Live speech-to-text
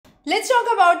Let's talk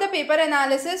about the paper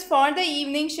analysis for the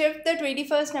evening shift, the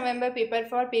 21st November paper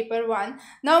for paper 1.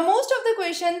 Now, most of the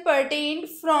questions pertained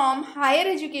from higher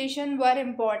education were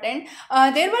important.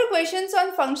 There were questions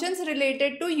on functions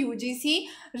related to UGC.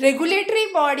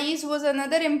 Regulatory bodies was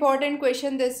another important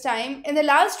question this time. In the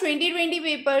last 2020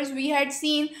 papers, we had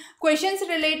seen questions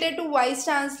related to Vice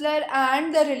Chancellor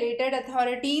and the related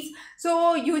authorities.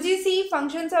 So, UGC,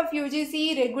 functions of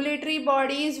UGC, regulatory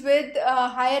bodies with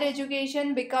higher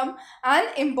education become an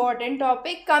important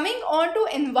topic. Coming on to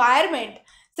environment,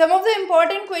 some of the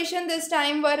important questions this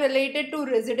time were related to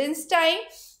residence time,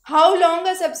 how long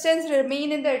a substance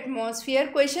remain in the atmosphere,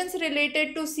 questions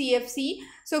related to CFC,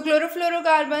 so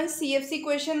chlorofluorocarbons. CFC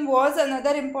question was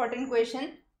another important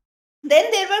question.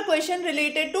 Then there were questions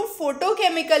related to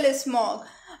photochemical smog.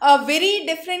 A very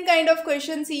different kind of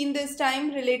question seen this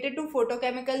time related to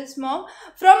photochemical smog.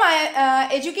 From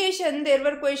education, there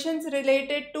were questions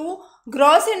related to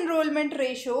gross enrollment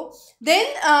ratio. Then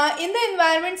in the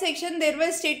environment section, there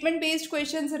were statement based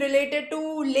questions related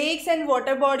to lakes and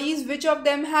water bodies, which of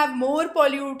them have more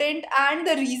pollutant and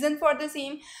the reason for the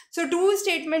same. So two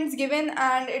statements given,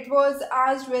 and it was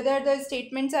asked whether the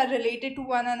statements are related to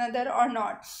one another or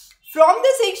not. From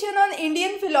the section on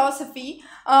Indian philosophy,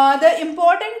 the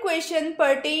important question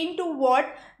pertain to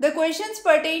what? The questions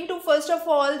pertain to, first of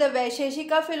all, the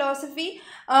vaiseshikha philosophy.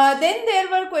 Then there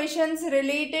were questions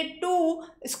related to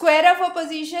square of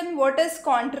opposition. What is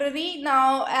contrary?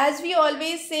 Now, as we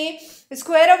always say,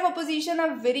 square of opposition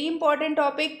a very important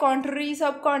topic. Contrary,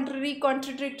 subcontrary,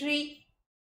 contradictory,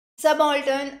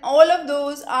 subaltern, all of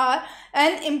those are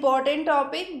an important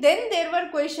topic. Then there were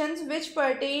questions which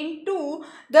pertain to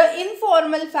the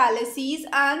informal fallacies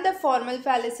and the formal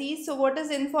fallacies. So what is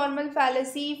informal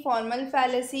fallacy, formal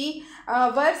fallacy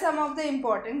were some of the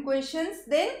important questions.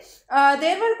 Then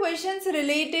there were questions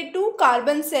related to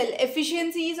carbon cell,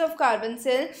 efficiencies of carbon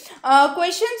cell.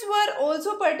 Questions were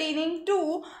also pertaining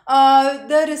to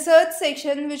the research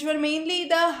section, which were mainly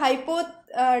the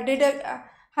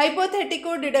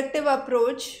hypothetico-deductive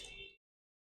approach.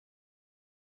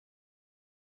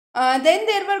 Then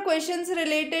there were questions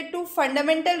related to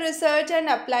fundamental research and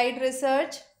applied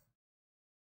research,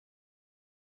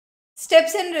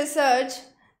 steps in research,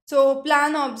 so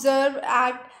plan, observe,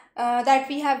 act, that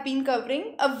we have been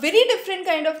covering. A very different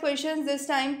kind of questions this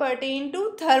time pertain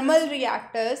to thermal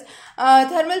reactors,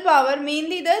 thermal power,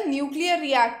 mainly the nuclear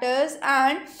reactors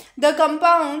and the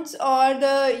compounds or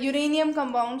the uranium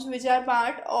compounds which are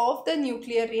part of the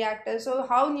nuclear reactor. So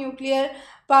how nuclear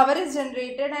power is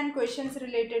generated and questions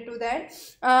related to that.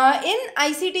 In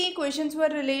ICT, questions were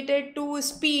related to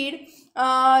speed.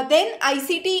 Then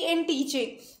ICT in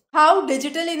teaching, how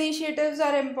digital initiatives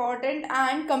are important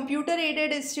and computer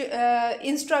aided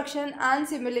instruction and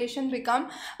simulation become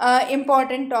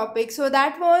important topics. So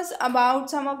that was about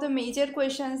some of the major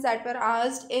questions that were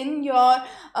asked in your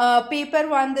paper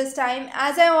 1 this time.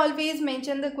 As I always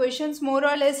mention, the questions more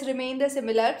or less remain the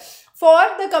similar. For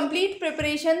the complete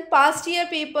preparation, past year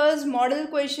papers, model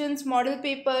questions, model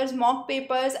papers, mock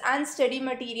papers and study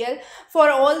material for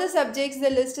all the subjects,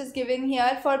 the list is given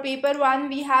here. For paper 1,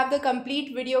 we have the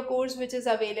complete video course which is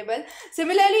available.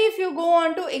 Similarly, if you go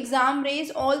on to Examrace,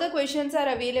 all the questions are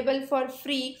available for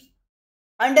free.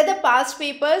 Under the past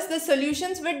papers, the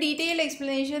solutions with detailed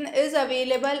explanation is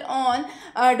available on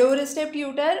Doorstep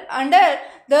Tutor. Under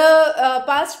the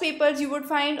past papers, you would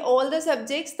find all the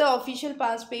subjects, the official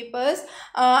past papers.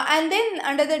 And then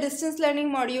under the distance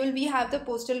learning module, we have the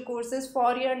postal courses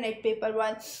for your NET paper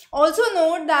 1. Also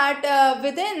note that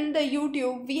within the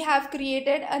YouTube, we have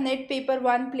created a NET paper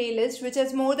 1 playlist which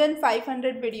has more than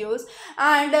 500 videos,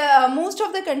 and most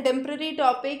of the contemporary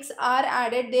topics are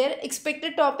added there.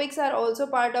 Expected topics are also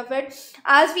part of it.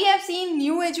 As we have seen,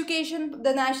 new education,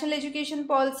 the national education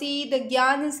policy, the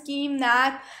Gyan scheme,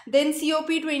 NAC, then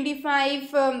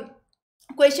COP25,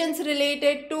 questions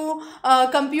related to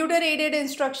computer aided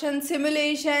instruction,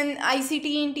 simulation, ICT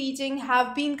in teaching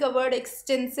have been covered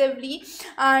extensively,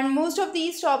 and most of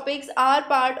these topics are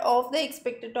part of the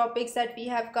expected topics that we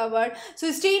have covered. So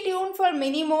stay tuned for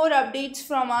many more updates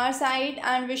from our side,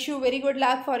 and wish you very good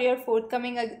luck for your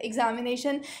forthcoming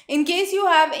examination. In case you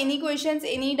have any questions,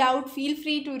 any doubt, feel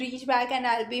free to reach back and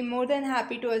I'll be more than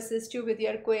happy to assist you with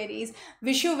your queries.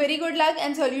 Wish you very good luck,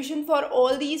 and solution for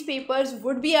all these papers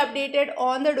would be updated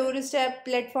on the Doorstep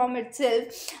platform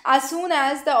itself as soon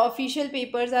as the official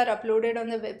papers are uploaded on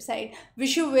the website.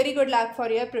 Wish you very good luck for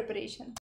your preparation.